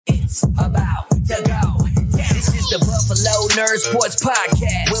it's about to go. This is the Buffalo Nerd Sports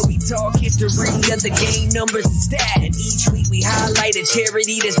Podcast, where we talk history of the game, numbers and stats. And each week we highlight a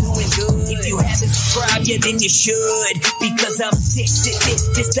charity that's doing good. If you haven't subscribed yet, then you should, because I'm addicted.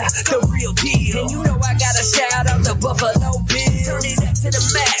 This the real deal. And you know I gotta shout out the Buffalo Bills. Turn it up to the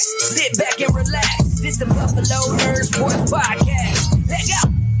max. Sit back and relax. This the Buffalo Nerd Sports Podcast. Let's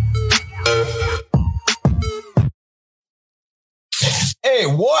go. Hey,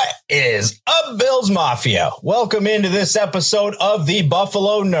 what is up, Bills Mafia? Welcome into this episode of the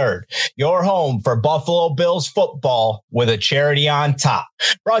Buffalo Nerd, your home for Buffalo Bills football with a charity on top.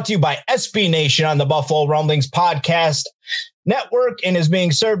 Brought to you by SB Nation on the Buffalo Rumblings Podcast Network and is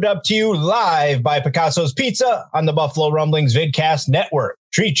being served up to you live by Picasso's Pizza on the Buffalo Rumblings Vidcast Network.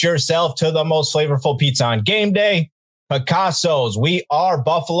 Treat yourself to the most flavorful pizza on game day. Picasso's, we are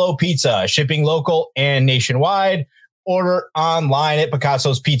Buffalo Pizza, shipping local and nationwide. Order online at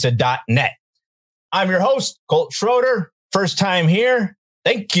picassospizza.net. I'm your host, Colt Schroeder. First time here.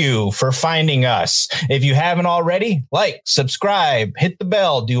 Thank you for finding us. If you haven't already, like, subscribe, hit the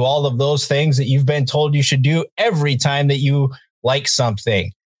bell, do all of those things that you've been told you should do every time that you like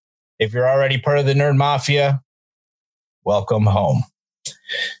something. If you're already part of the Nerd Mafia, welcome home.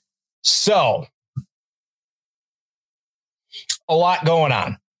 So, a lot going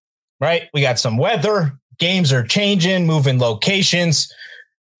on, right? We got some weather. Games are changing, moving locations.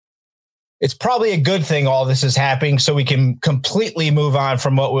 It's probably a good thing all this is happening so we can completely move on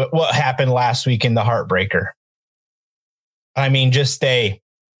from what happened last week in the Heartbreaker. I mean, just a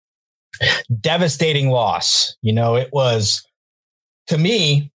devastating loss. You know, it was, to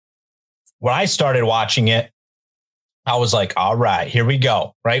me, when I started watching it, I was like, all right, here we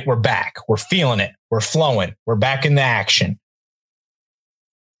go, right? We're back. We're feeling it. We're flowing. We're back in the action.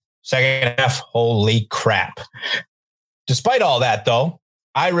 Second half, holy crap. Despite all that, though,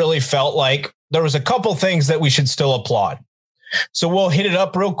 I really felt like there was a couple things that we should still applaud. So we'll hit it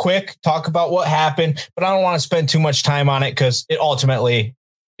up real quick, talk about what happened, but I don't want to spend too much time on it because it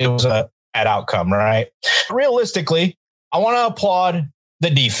was a bad outcome, right? Realistically, I want to applaud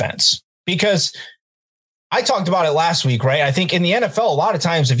the defense because I talked about it last week, right? I think in the NFL, a lot of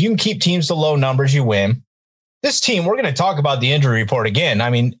times, if you can keep teams to low numbers, you win. This team, we're going to talk about the injury report again.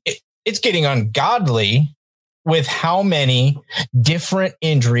 I mean, it's getting ungodly with how many different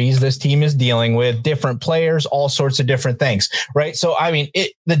injuries this team is dealing with, different players, all sorts of different things, right? So, I mean,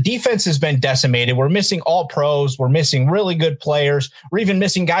 the defense has been decimated. We're missing all pros. We're missing really good players. We're even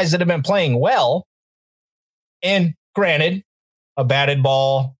missing guys that have been playing well. And granted, a batted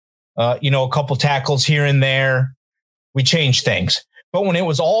ball, a couple tackles here and there, we changed things. But when it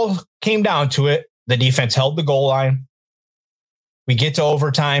was all came down to it, the defense held the goal line. We get to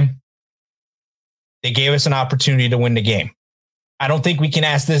overtime. They gave us an opportunity to win the game. I don't think we can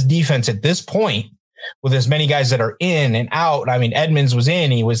ask this defense at this point with as many guys that are in and out. I mean, Edmonds was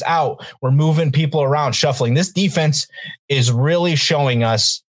in, he was out. We're moving people around, shuffling. This defense is really showing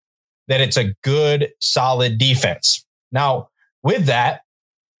us that it's a good, solid defense. Now, with that,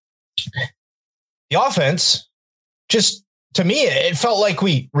 the offense just, to me, it felt like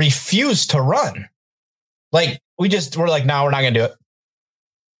we refused to run. Like we're like, no, we're not going to do it.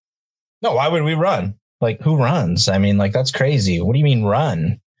 No, why would we run? Like, who runs? I mean, like, that's crazy. What do you mean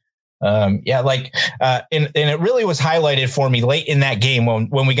run? And it really was highlighted for me late in that game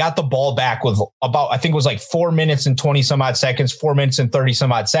when we got the ball back with about, I think it was like 4 minutes and 20 some odd seconds, 4 minutes and 30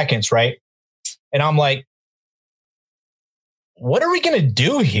 some odd seconds. Right. And I'm like, what are we going to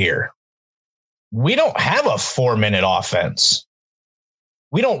do here? We don't have a 4-minute offense.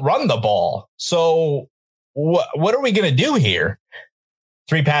 We don't run the ball. So what are we going to do here?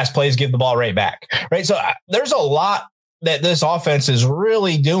 3 pass plays, give the ball right back. Right. So there's a lot that this offense is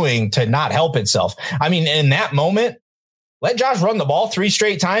really doing to not help itself. I mean, in that moment, let Josh run the ball 3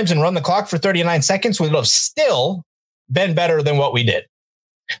 straight times and run the clock for 39 seconds. We would have still been better than what we did.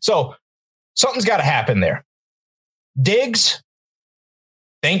 So something's got to happen there. Diggs,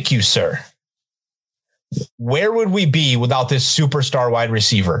 thank you, sir. Where would we be without this superstar wide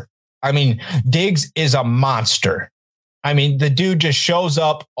receiver? I mean, Diggs is a monster. I mean, the dude just shows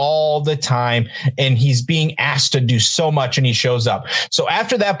up all the time and he's being asked to do so much and he shows up. So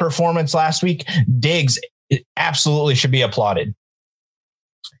after that performance last week, Diggs absolutely should be applauded.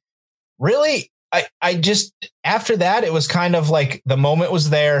 Really, I just, after that, it was kind of like the moment was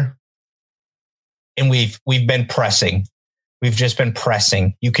there and we've been pressing. We've just been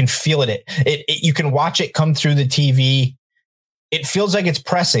pressing. You can feel it. You can watch it come through the TV. It feels like it's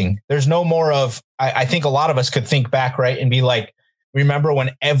pressing. There's no more of, I think a lot of us could think back, right, and be like, remember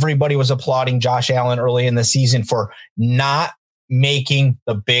when everybody was applauding Josh Allen early in the season for not making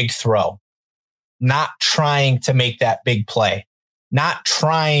the big throw, not trying to make that big play, not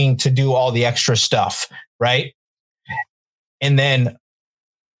trying to do all the extra stuff, right? And then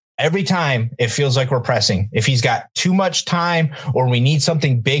every time it feels like we're pressing, if he's got too much time or we need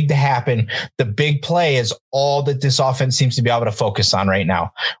something big to happen, the big play is all that this offense seems to be able to focus on right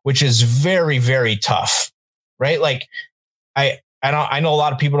now, which is very, very tough, right? Like I know a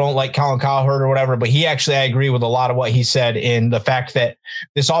lot of people don't like Colin Cowherd or whatever, but I agree with a lot of what he said in the fact that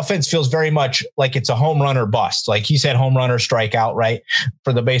this offense feels very much like it's a home run or bust. Like he said, home run or strikeout, right?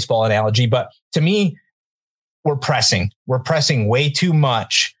 For the baseball analogy. But to me, we're pressing way too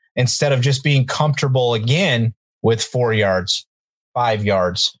much instead of just being comfortable again with 4 yards, 5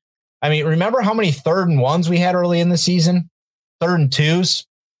 yards. I mean, remember how many 3rd and 1s we had early in the season? 3rd and 2s?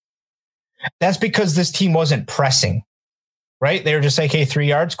 That's because this team wasn't pressing, right? They were just like, hey, 3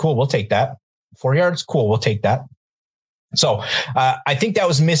 yards, cool, we'll take that. 4 yards, cool, we'll take that. So I think that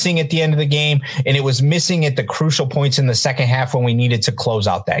was missing at the end of the game, and it was missing at the crucial points in the second half when we needed to close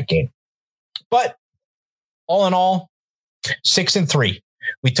out that game. But all in all, 6-3.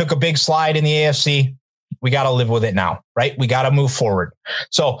 We took a big slide in the AFC. We got to live with it now, right? We got to move forward.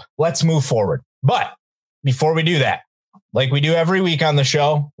 So let's move forward. But before we do that, like we do every week on the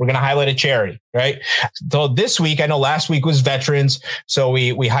show, we're going to highlight a charity, right? So this week, I know last week was veterans. So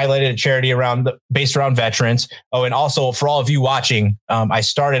we highlighted a charity based around veterans. Oh, and also for all of you watching, I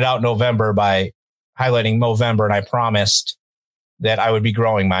started out November by highlighting Movember, and I promised that I would be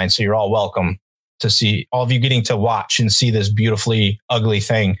growing mine. So you're all welcome to see, all of you getting to watch and see this beautifully ugly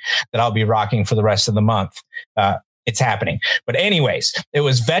thing that I'll be rocking for the rest of the month. It's happening. But anyways, it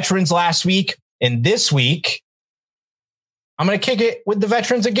was veterans last week. And this week, I'm going to kick it with the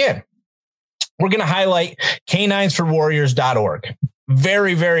veterans again. We're going to highlight K9sforwarriors.org.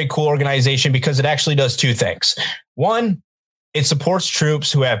 Very, very cool organization because it actually does two things. One, it supports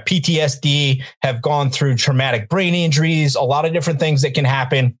troops who have PTSD, have gone through traumatic brain injuries, a lot of different things that can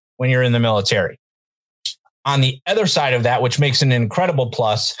happen when you're in the military. On the other side of that, which makes an incredible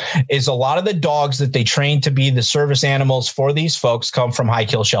plus, is a lot of the dogs that they train to be the service animals for these folks come from high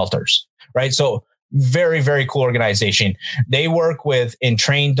kill shelters, right? So very, very cool organization. They work with and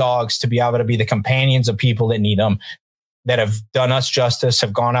train dogs to be able to be the companions of people that need them, that have done us justice,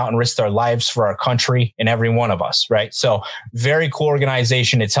 have gone out and risked their lives for our country and every one of us, right? So very cool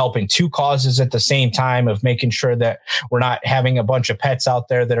organization. It's helping two causes at the same time of making sure that we're not having a bunch of pets out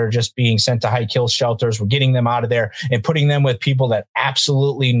there that are just being sent to high kill shelters. We're getting them out of there and putting them with people that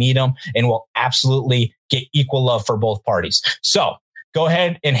absolutely need them and will absolutely get equal love for both parties. So go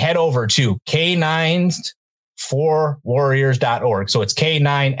ahead and head over to K9sforwarriors.org. So it's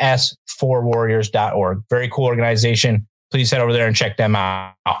K9S4warriors.org. Very cool organization. Please head over there and check them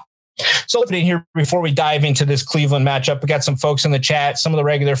out. So in here, before we dive into this Cleveland matchup, we got some folks in the chat. Some of the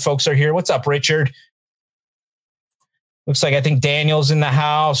regular folks are here. What's up, Richard? Looks like I think Daniel's in the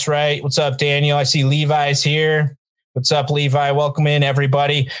house, right? What's up, Daniel? I see Levi's here. What's up, Levi? Welcome in,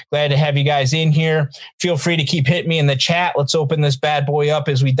 everybody. Glad to have you guys in here. Feel free to keep hitting me in the chat. Let's open this bad boy up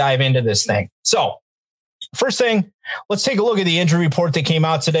as we dive into this thing. So first thing, let's take a look at the injury report that came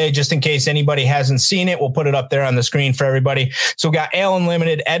out today, just in case anybody hasn't seen it. We'll put it up there on the screen for everybody. So we got Allen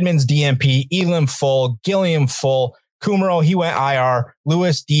limited, Edmonds DNP, Elam full, Gilliam full, Kumaro, he went IR,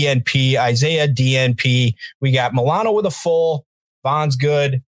 Lewis DNP, Isaiah DNP. We got Milano with a full, Vaughn's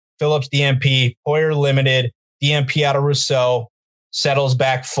good, Phillips DNP, Hoyer limited, DNP out of Rousseau, Settles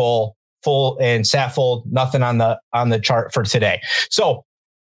back full, and Saffold, nothing on the chart for today. So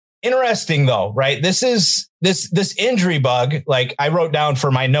interesting though, right? This injury bug, like I wrote down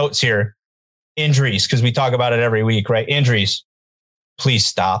for my notes here, injuries, because we talk about it every week, right? Injuries. Please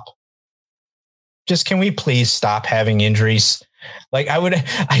stop. Can we please stop having injuries? Like I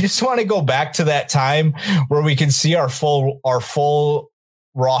just want to go back to that time where we can see our full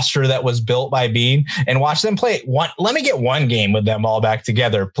roster that was built by Bean and watch them play one. Let me get one game with them all back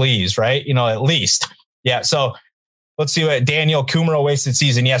together, please. Right. At least. Yeah. So let's see what Daniel Kumaro wasted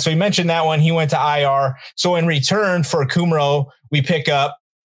season. Yeah. So we mentioned that one. He went to IR. So in return for Kumaro, we pick up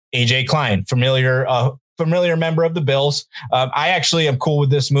AJ Klein, familiar member of the Bills. I actually am cool with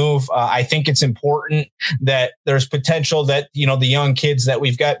this move. I think it's important that there's potential that, the young kids that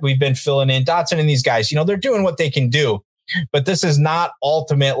we've been filling in, Dotson and these guys, they're doing what they can do. But this is not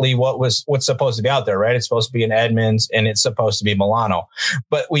ultimately what's supposed to be out there, right? It's supposed to be an Edmonds and it's supposed to be Milano.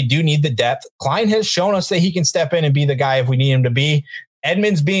 But we do need the depth. Klein has shown us that he can step in and be the guy if we need him to be.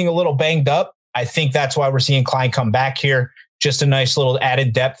 Edmonds being a little banged up, I think that's why we're seeing Klein come back here. Just a nice little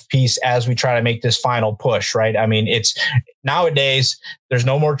added depth piece as we try to make this final push, right? I mean, it's nowadays, there's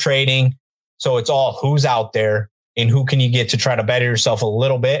no more trading. So it's all who's out there. and who can you get to try to better yourself a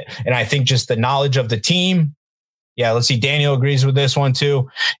little bit. And I think just the knowledge of the team. Yeah, let's see. Daniel agrees with this one too.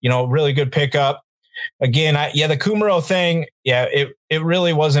 Really good pickup. Again, the Kumerow thing, it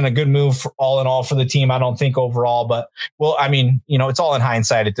really wasn't a good move for all in all for the team, I don't think overall. But it's all in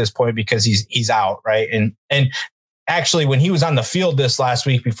hindsight at this point because he's out, right? And actually, when he was on the field this last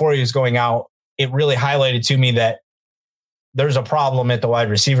week before he was going out, it really highlighted to me that there's a problem at the wide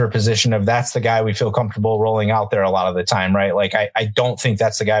receiver position if that's the guy we feel comfortable rolling out there a lot of the time, right? Like I don't think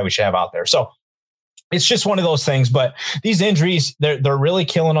that's the guy we should have out there. So it's just one of those things. But these injuries, they're really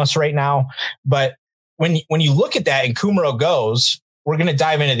killing us right now. But when you look at that and Kumerow goes, we're going to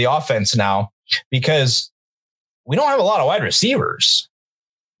dive into the offense now because we don't have a lot of wide receivers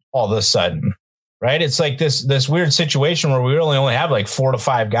all of a sudden, right? It's like this weird situation where we really only have like 4 to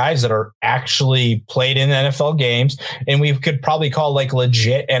 5 guys that are actually played in NFL games, and we could probably call like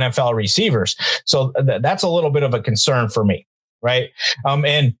legit NFL receivers. So that's a little bit of a concern for me, right?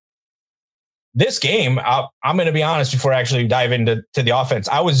 And this game, I'm going to be honest before I actually dive into the offense.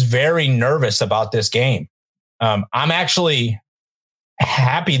 I was very nervous about this game. I'm actually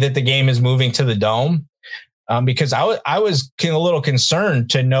happy that the game is moving to the Dome. Because I was a little concerned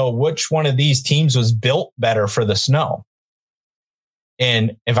to know which one of these teams was built better for the snow.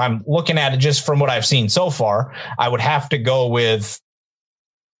 And if I'm looking at it just from what I've seen so far, I would have to go with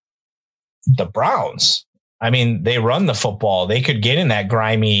the Browns. I mean, they run the football. They could get in that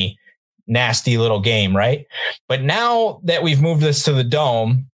grimy, nasty little game, right? But now that we've moved this to the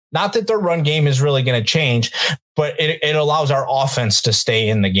Dome, not that their run game is really going to change, but it allows our offense to stay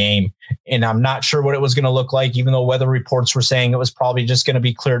in the game. And I'm not sure what it was going to look like, even though weather reports were saying it was probably just going to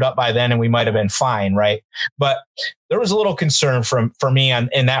be cleared up by then and we might have been fine, right? But there was a little concern for me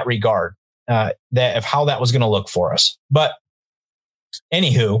in that regard, that of how that was going to look for us. But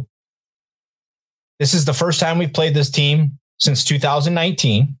anywho, this is the first time we've played this team since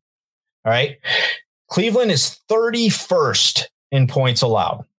 2019. All right. Cleveland is 31st in points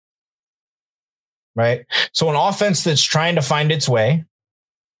allowed. Right. So an offense that's trying to find its way,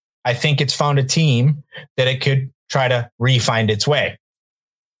 I think it's found a team that it could try to re-find its way.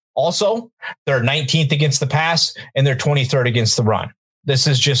 Also, they're 19th against the pass and they're 23rd against the run. This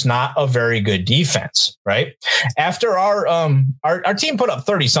is just not a very good defense, right? After our team put up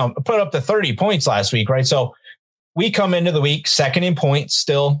the 30 points last week, right? So we come into the week second in points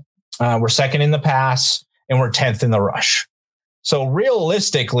still. We're second in the pass and we're 10th in the rush. So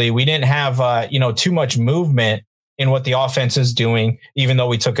realistically, we didn't have, too much movement in what the offense is doing, even though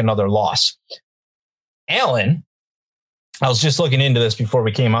we took another loss. Allen, I was just looking into this before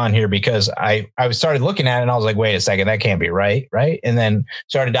we came on here because I started looking at it and I was like, wait a second, that can't be right. Right. And then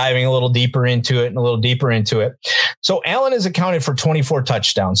started diving a little deeper into it. So Allen has accounted for 24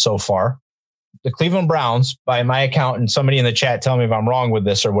 touchdowns so far. The Cleveland Browns, by my account, and somebody in the chat tell me if I'm wrong with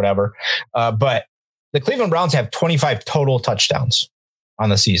this or whatever, but the Cleveland Browns have 25 total touchdowns on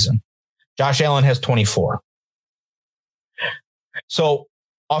the season. Josh Allen has 24. So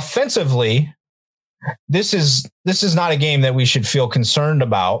offensively, this is not a game that we should feel concerned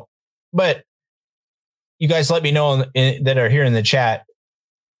about, but you guys let me know that are here in the chat.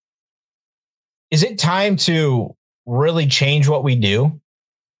 Is it time to really change what we do?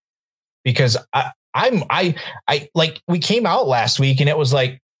 Because we came out last week and it was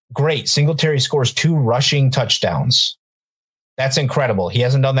like, great. Singletary scores 2 rushing touchdowns. That's incredible. He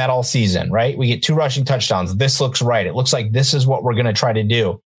hasn't done that all season, right? We get 2 rushing touchdowns. This looks right. It looks like this is what we're going to try to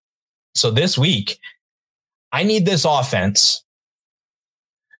do. So this week, I need this offense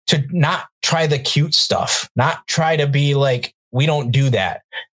to not try the cute stuff, not try to be like, we don't do that.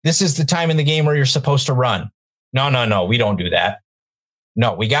 This is the time in the game where you're supposed to run. No, we don't do that.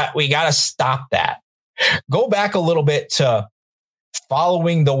 No, we got to stop that. Go back a little bit to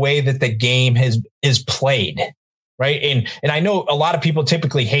following the way that the game is played, right? And I know a lot of people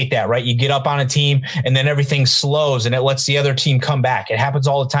typically hate that, right? You get up on a team and then everything slows and it lets the other team come back. It happens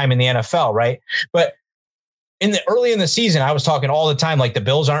all the time in the NFL, right? But early in the season, I was talking all the time, like the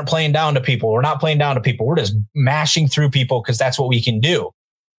Bills aren't playing down to people. We're not playing down to people. We're just mashing through people because that's what we can do.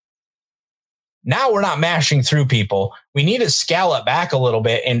 Now we're not mashing through people. We need to scale it back a little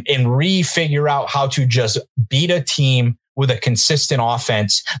bit and re-figure out how to just beat a team with a consistent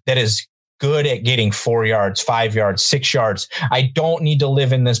offense that is good at getting 4 yards, 5 yards, 6 yards. I don't need to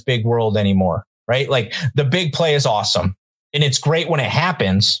live in this big world anymore, right? Like the big play is awesome and it's great when it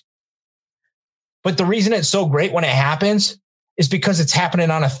happens. But the reason it's so great when it happens is because it's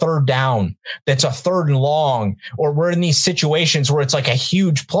happening on a third down. That's a 3rd and long, or we're in these situations where it's like a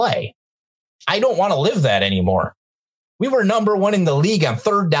huge play. I don't want to live that anymore. We were number one in the league on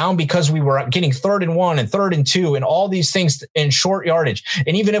third down because we were getting 3rd and 1 and 3rd and 2 and all these things in short yardage.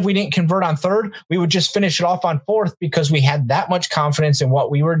 And even if we didn't convert on 3rd, we would just finish it off on 4th because we had that much confidence in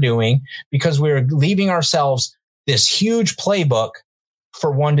what we were doing, because we were leaving ourselves this huge playbook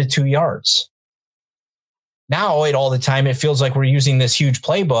for 1 to 2 yards. Now, all the time, it feels like we're using this huge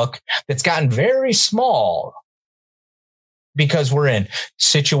playbook that's gotten very small because we're in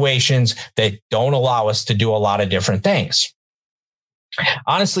situations that don't allow us to do a lot of different things.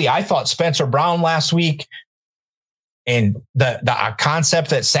 Honestly, I thought Spencer Brown last week, and the concept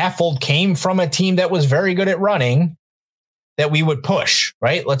that Saffold came from a team that was very good at running, that we would push,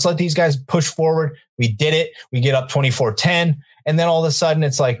 right? Let's let these guys push forward. We did it. We get up 24-10. And then all of a sudden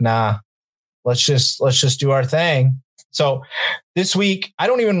it's like, nah, let's just do our thing. So this week, I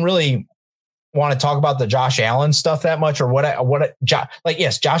don't even really want to talk about the Josh Allen stuff that much, or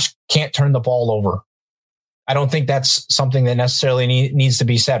yes, Josh can't turn the ball over. I don't think that's something that necessarily needs to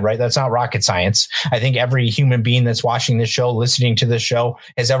be said, right? That's not rocket science. I think every human being that's watching this show, listening to this show,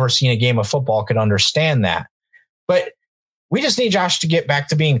 has ever seen a game of football could understand that. But we just need Josh to get back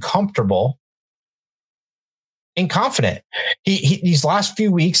to being comfortable and confident. These last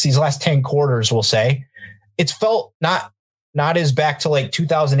few weeks, these last 10 quarters, we'll say, it's felt not as back to like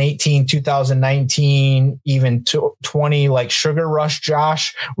 2018, 2019, even 20, like Sugar Rush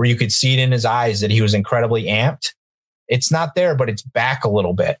Josh, where you could see it in his eyes that he was incredibly amped. It's not there, but it's back a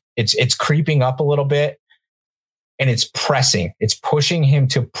little bit. It's creeping up a little bit, and it's pressing. It's pushing him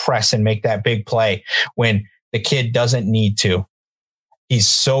to press and make that big play when the kid doesn't need to. He's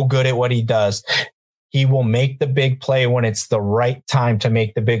so good at what he does. He will make the big play when it's the right time to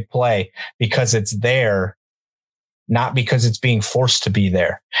make the big play, because it's there, not because it's being forced to be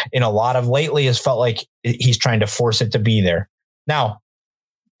there. And a lot of lately has felt like he's trying to force it to be there. Now,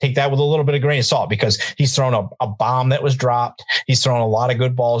 take that with a little bit of grain of salt, because he's thrown a bomb that was dropped. He's thrown a lot of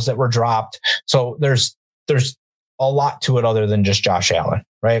good balls that were dropped. So there's a lot to it other than just Josh Allen,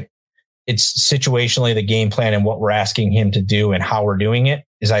 right? It's situationally the game plan and what we're asking him to do and how we're doing it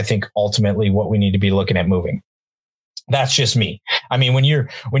is, I think, ultimately what we need to be looking at moving. That's just me. I mean, when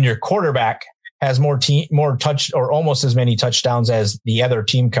your quarterback has more touch, or almost as many touchdowns as the other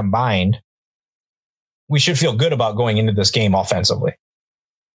team combined, we should feel good about going into this game offensively.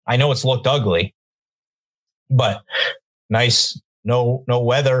 I know it's looked ugly, but nice. No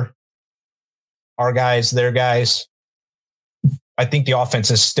weather. Our guys, their guys. I think the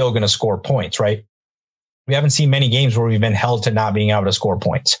offense is still going to score points, right? We haven't seen many games where we've been held to not being able to score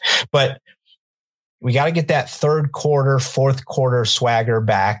points, but we got to get that third quarter, fourth quarter swagger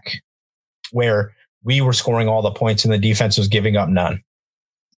back, where we were scoring all the points and the defense was giving up none.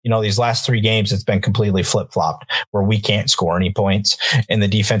 You know, these last 3 games, it's been completely flip-flopped, where we can't score any points and the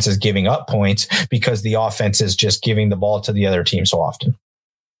defense is giving up points because the offense is just giving the ball to the other team so often.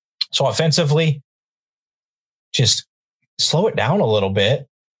 So offensively, just slow it down a little bit,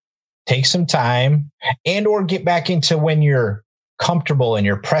 take some time, and or get back into when you're comfortable and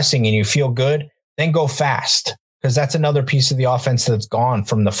you're pressing and you feel good, then go fast. Because that's another piece of the offense that's gone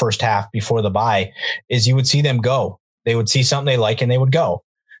from the first half before the bye, is you would see them go. They would see something they like and they would go.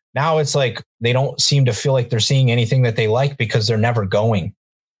 Now it's like they don't seem to feel like they're seeing anything that they like because they're never going.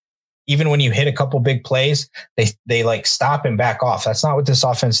 Even when you hit a couple big plays, they like stop and back off. That's not what this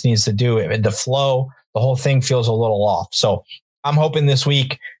offense needs to do. The flow, the whole thing feels a little off. So I'm hoping this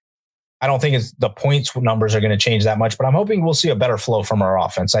week, I don't think the points numbers are going to change that much, but I'm hoping we'll see a better flow from our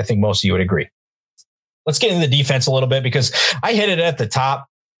offense. I think most of you would agree. Let's get into the defense a little bit, because I hit it at the top,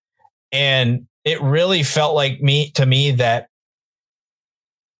 and it really felt like to me that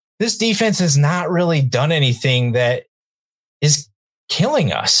this defense has not really done anything that is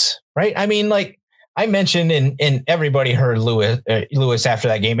killing us, right? I mean, like I mentioned, and everybody heard Lewis after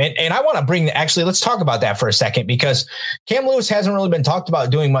that game. And I want to actually, let's talk about that for a second, because Cam Lewis hasn't really been talked about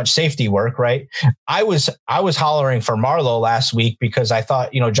doing much safety work, right? I was hollering for Marlowe last week because I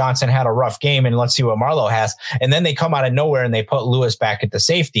thought, Johnson had a rough game and let's see what Marlowe has. And then they come out of nowhere and they put Lewis back at the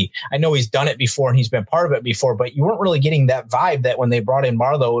safety. I know he's done it before and he's been part of it before, but you weren't really getting that vibe that when they brought in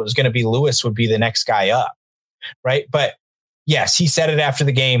Marlowe, it was going to be Lewis would be the next guy up, right? But yes, he said it after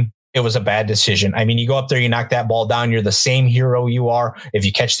the game. It was a bad decision. I mean, you go up there, you knock that ball down. You're the same hero you are if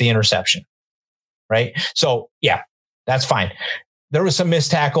you catch the interception, right? So yeah, that's fine. There was some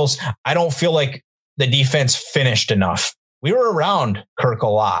missed tackles. I don't feel like the defense finished enough. We were around Kirk a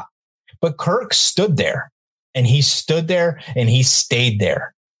lot, but Kirk stood there and he stayed there and he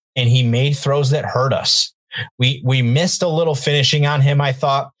made throws that hurt us. We missed a little finishing on him. I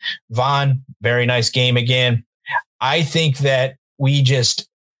thought Von, very nice game again. I think that we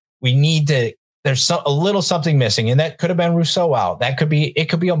need to there's a little something missing, and that could have been Rousseau out. It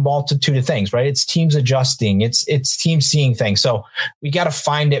could be a multitude of things, right? It's teams adjusting. It's teams seeing things. So we got to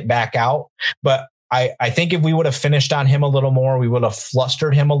find it back out. But I think if we would have finished on him a little more, we would have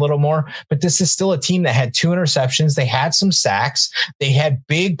flustered him a little more. But this is still a team that had 2 interceptions. They had some sacks. They had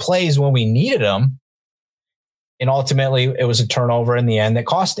big plays when we needed them. And ultimately, it was a turnover in the end that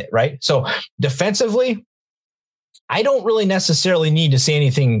cost it, right? So defensively, I don't really necessarily need to see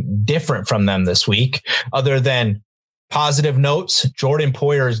anything different from them this week other than positive notes. Jordan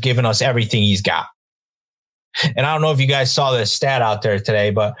Poyer has given us everything he's got. And I don't know if you guys saw this stat out there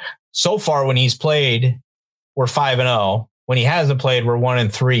today, but so far when he's played, we're 5-0. When he hasn't played, we're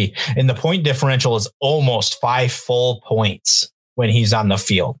 1-3. And the point differential is almost 5 full points when he's on the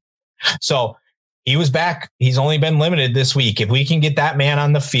field. So he was back. He's only been limited this week. If we can get that man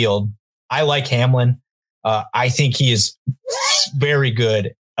on the field, I like Hamlin. I think he is very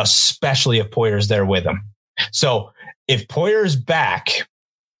good, especially if Poyer's there with him. So if Poyer's back,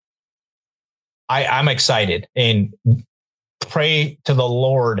 I'm excited and pray to the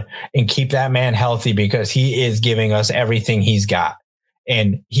Lord and keep that man healthy because he is giving us everything he's got.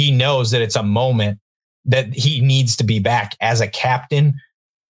 And he knows that it's a moment that he needs to be back as a captain.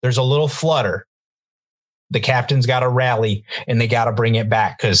 There's a little flutter. The captain's got to rally and they got to bring it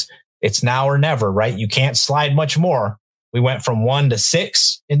back because it's now or never, right? You can't slide much more. We went from 1 to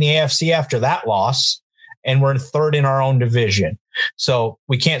 6 in the AFC after that loss, and we're 3rd in our own division. So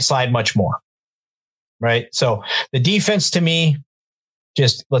we can't slide much more, right? So the defense to me,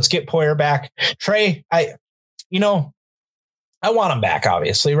 just let's get Poyer back. Trey, I want him back,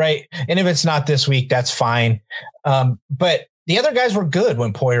 obviously, right? And if it's not this week, that's fine. But the other guys were good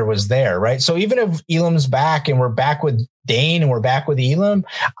when Poyer was there, right? So even if Elam's back and we're back with Dane and we're back with Elam,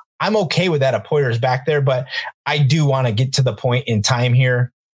 I'm okay with that if Poyer's back there, but I do want to get to the point in time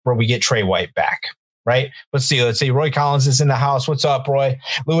here where we get Trey White back, right? Let's see. Roy Collins is in the house. What's up, Roy?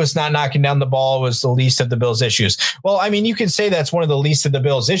 Lewis not knocking down the ball was the least of the Bills' issues. Well, I mean, you can say that's one of the least of the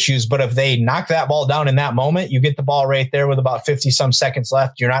Bills' issues, but if they knock that ball down in that moment, you get the ball right there with about 50 some seconds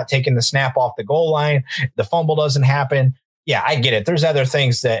left. You're not taking the snap off the goal line. The fumble doesn't happen. Yeah, I get it. There's other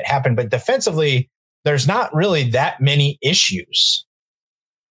things that happen, but defensively, there's not really that many issues.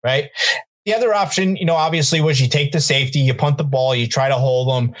 Right. The other option, obviously was you take the safety, you punt the ball, you try to hold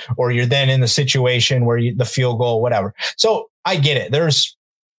them, or you're then in the situation where the field goal, whatever. So I get it.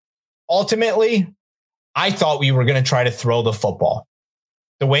 Ultimately, I thought we were going to try to throw the football.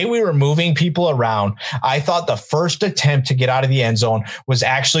 The way we were moving people around, I thought the first attempt to get out of the end zone was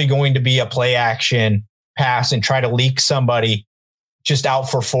actually going to be a play action pass and try to leak somebody just out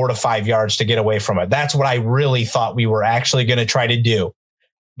for 4 to 5 yards to get away from it. That's what I really thought we were actually going to try to do.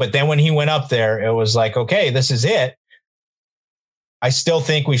 But then when he went up there, it was like, okay, this is it. I still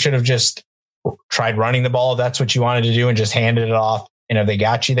think we should have just tried running the ball if that's what you wanted to do and just handed it off. And if they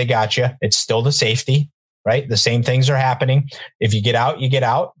got you, they got you. It's still the safety, right? The same things are happening. If you get out, you get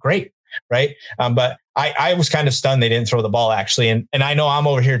out. Great, right? But I was kind of stunned they didn't throw the ball, actually. And I know I'm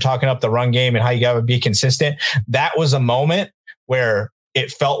over here talking up the run game and how you got to be consistent. That was a moment where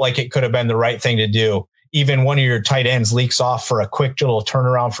it felt like it could have been the right thing to do. Even one of your tight ends leaks off for a quick little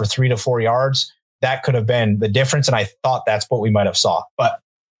turnaround for 3 to 4 yards. That could have been the difference. And I thought that's what we might have saw. But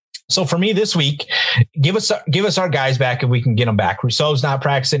so for me this week, give us our guys back if we can get them back. Rousseau's not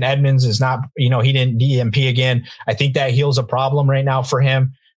practicing. Edmonds is not, he didn't DMP again. I think that heals a problem right now for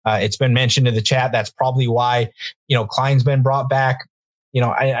him. It's been mentioned in the chat. That's probably why, Klein's been brought back, and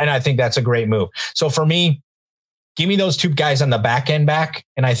I think that's a great move. So for me, give me those 2 guys on the back end back,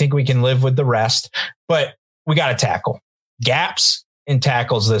 and I think we can live with the rest. But we got to tackle. Gaps in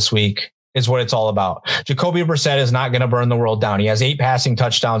tackles this week is what it's all about. Jacoby Brissett is not going to burn the world down. He has 8 passing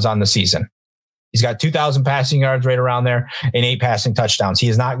touchdowns on the season. He's got 2,000 passing yards right around there and 8 passing touchdowns. He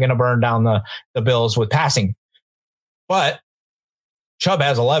is not going to burn down the Bills with passing. But Chubb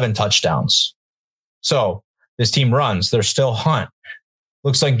has 11 touchdowns. So this team runs. There's still Hunt.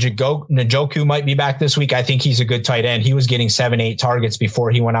 Looks like Njoku might be back this week. I think he's a good tight end. He was getting 7-8 targets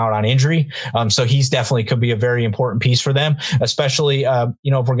before he went out on injury. So he's definitely could be a very important piece for them, especially, if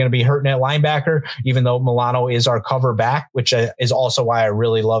we're going to be hurting at linebacker, even though Milano is our cover back, which is also why I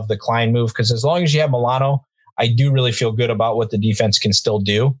really love the Klein move. Because as long as you have Milano, I do really feel good about what the defense can still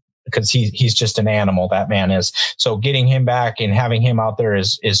do because he's just an animal, that man is. So getting him back and having him out there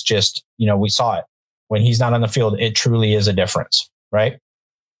is just, we saw it. When he's not on the field, it truly is a difference, right?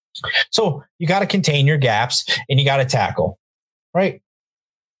 So you got to contain your gaps and you got to tackle, right?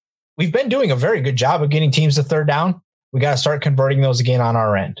 We've been doing a very good job of getting teams to third down. We got to start converting those again on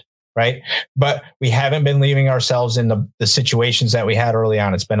our end. right? But we haven't been leaving ourselves in the situations that we had early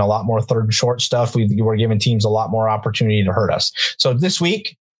on. It's been a lot more third and short stuff. We're giving teams a lot more opportunity to hurt us. So this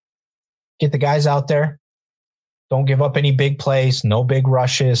week, get the guys out there. Don't give up any big plays, no big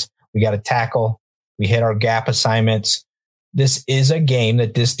rushes. We got to tackle. We hit our gap assignments. This is a game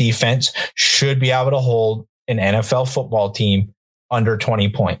that this defense should be able to hold an NFL football team under 20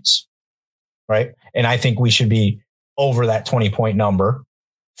 points, right? And I think we should be over that 20-point number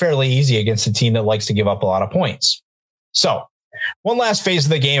fairly easy against a team that likes to give up a lot of points. So one last phase of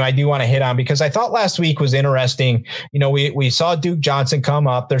the game I do want to hit on, because I thought last week was interesting. You know, we saw Duke Johnson come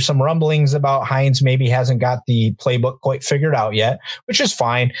up. There's some rumblings about Hines maybe hasn't got the playbook quite figured out yet, which is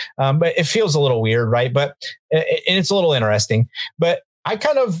fine. But it feels a little weird, right? But it's a little interesting. But I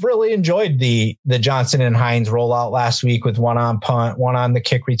kind of really enjoyed the Johnson and Hines rollout last week with one on punt, one on the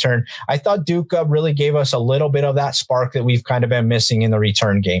kick return. I thought Duke really gave us a little bit of that spark that we've kind of been missing in the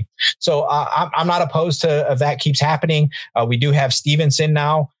return game. So I'm not opposed to if that keeps happening. We do have Stevenson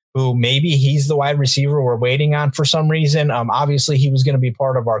now, who maybe he's the wide receiver we're waiting on for some reason. Obviously, he was going to be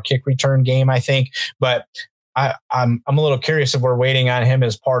part of our kick return game, I think, but I'm a little curious if we're waiting on him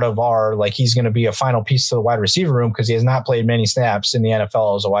as part of our, like, he's going to be a final piece to the wide receiver room, because he has not played many snaps in the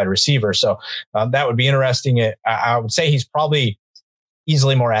NFL as a wide receiver. So that would be interesting. I would say he's probably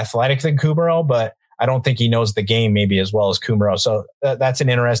easily more athletic than Kumerow, but I don't think he knows the game maybe as well as Kumerow. So that's an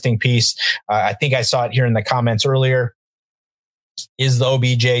interesting piece. I think I saw it here in the comments earlier. Is the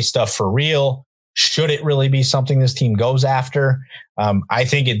OBJ stuff for real? Should it really be something this team goes after? I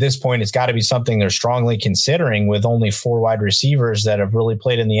think at this point, it's got to be something they're strongly considering, with only 4 wide receivers that have really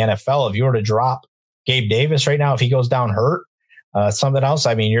played in the NFL. If you were to drop Gabe Davis right now, if he goes down hurt, something else,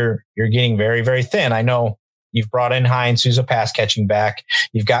 I mean, you're getting very, very thin. I know you've brought in Hines, who's a pass catching back.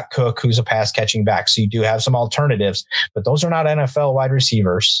 You've got Cook, who's a pass catching back. So you do have some alternatives, but those are not NFL wide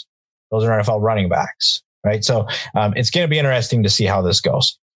receivers. Those are NFL running backs, right? So it's going to be interesting to see how this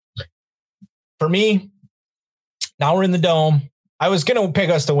goes. For me, now we're in the Dome. I was going to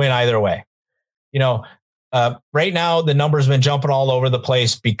pick us to win either way. You know, right now the number's been jumping all over the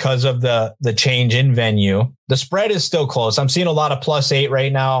place because of the change in venue. The spread is still close. I'm seeing a lot of +8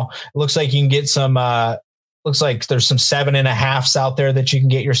 right now. It looks like you can get some, looks like there's some 7.5s out there that you can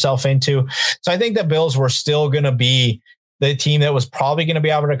get yourself into. So I think the Bills were still going to be the team that was probably going to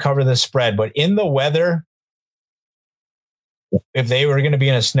be able to cover the spread. But in the weather, if they were going to be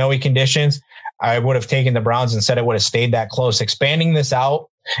in a snowy conditions, I would have taken the Browns and said it would have stayed that close. Expanding this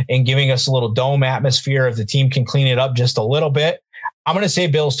out and giving us a little dome atmosphere, if the team can clean it up just a little bit, I'm going to say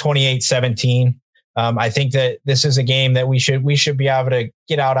Bills 28-17. I think that this is a game that we should be able to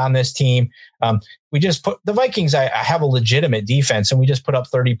get out on this team. We just put the Vikings. I have a legitimate defense, and we just put up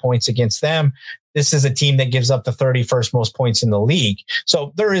 30 points against them. This is a team that gives up the 31st most points in the league.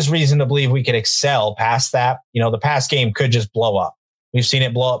 So there is reason to believe we could excel past that. You know, the pass game could just blow up. We've seen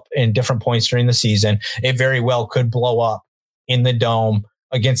it blow up in different points during the season. It very well could blow up in the Dome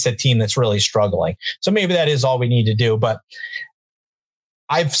against a team that's really struggling. So maybe that is all we need to do. But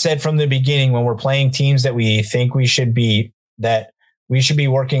I've said from the beginning, when we're playing teams that we think we should be, that we should be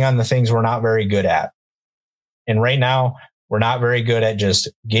working on the things we're not very good at. And right now, we're not very good at just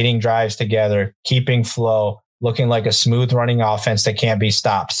getting drives together, keeping flow, looking like a smooth running offense that can't be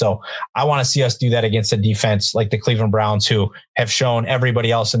stopped. So I want to see us do that against a defense like the Cleveland Browns, who have shown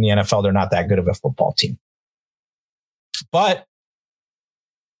everybody else in the NFL they're not that good of a football team. But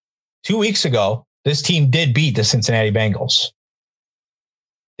 2 weeks ago, this team did beat the Cincinnati Bengals.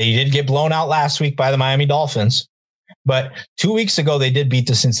 They did get blown out last week by the Miami Dolphins, but 2 weeks ago, they did beat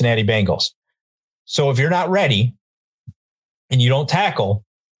the Cincinnati Bengals. So if you're not ready and you don't tackle,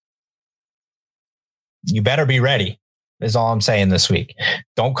 you better be ready, is all I'm saying this week.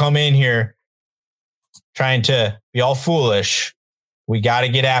 Don't come in here trying to be all foolish. We got to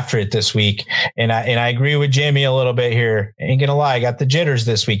get after it this week. And I agree with Jimmy a little bit here. Ain't going to lie, I got the jitters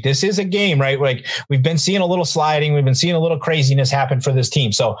this week. This is a game, right? Like, we've been seeing a little sliding. We've been seeing a little craziness happen for this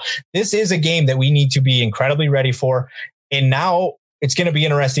team. So this is a game that we need to be incredibly ready for. And now it's going to be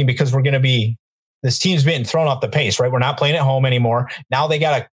interesting because this team's been thrown off the pace, right? We're not playing at home anymore. Now they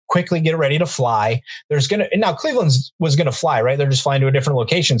got to quickly get ready to fly. Now Cleveland's was going to fly, right? They're just flying to a different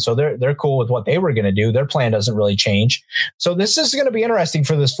location. So they're cool with what they were going to do. Their plan doesn't really change. So this is going to be interesting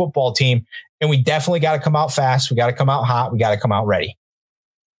for this football team. And we definitely got to come out fast. We got to come out hot. We got to come out ready.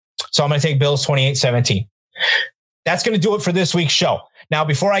 So I'm going to take Bills 28-17. That's going to do it for this week's show. Now,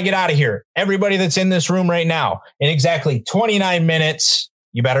 before I get out of here, everybody that's in this room right now, in exactly 29 minutes,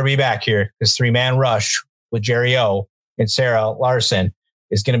 you better be back here, because 3-Man Rush with Jerry O and Sarah Larson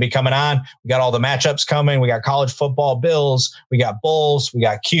is going to be coming on. We got all the matchups coming. We got college football, Bills. We got Bulls. We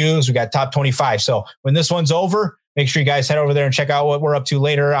got Qs. We got top 25. So when this one's over, make sure you guys head over there and check out what we're up to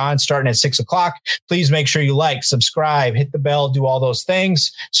later on, starting at 6:00. Please make sure you like, subscribe, hit the bell, do all those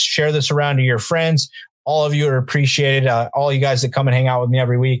things. Share this around to your friends. All of you are appreciated. All you guys that come and hang out with me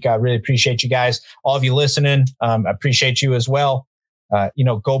every week, I really appreciate you guys. All of you listening, I appreciate you as well.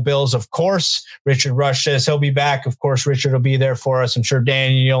 Go Bills, of course. Richard Rush says he'll be back. Of course, Richard will be there for us. I'm sure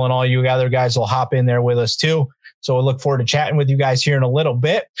Daniel and all you other guys will hop in there with us too. So we'll look forward to chatting with you guys here in a little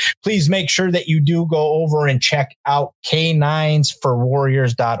bit. Please make sure that you do go over and check out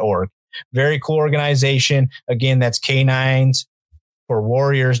K9sforwarriors.org. Very cool organization. Again, that's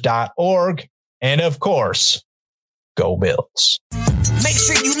K9sforwarriors.org. And of course, go Bills. Make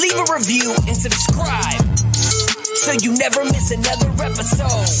sure you leave a review and subscribe so you never miss another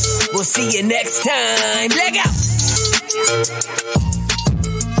episode. We'll see you next time. Leg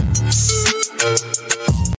out.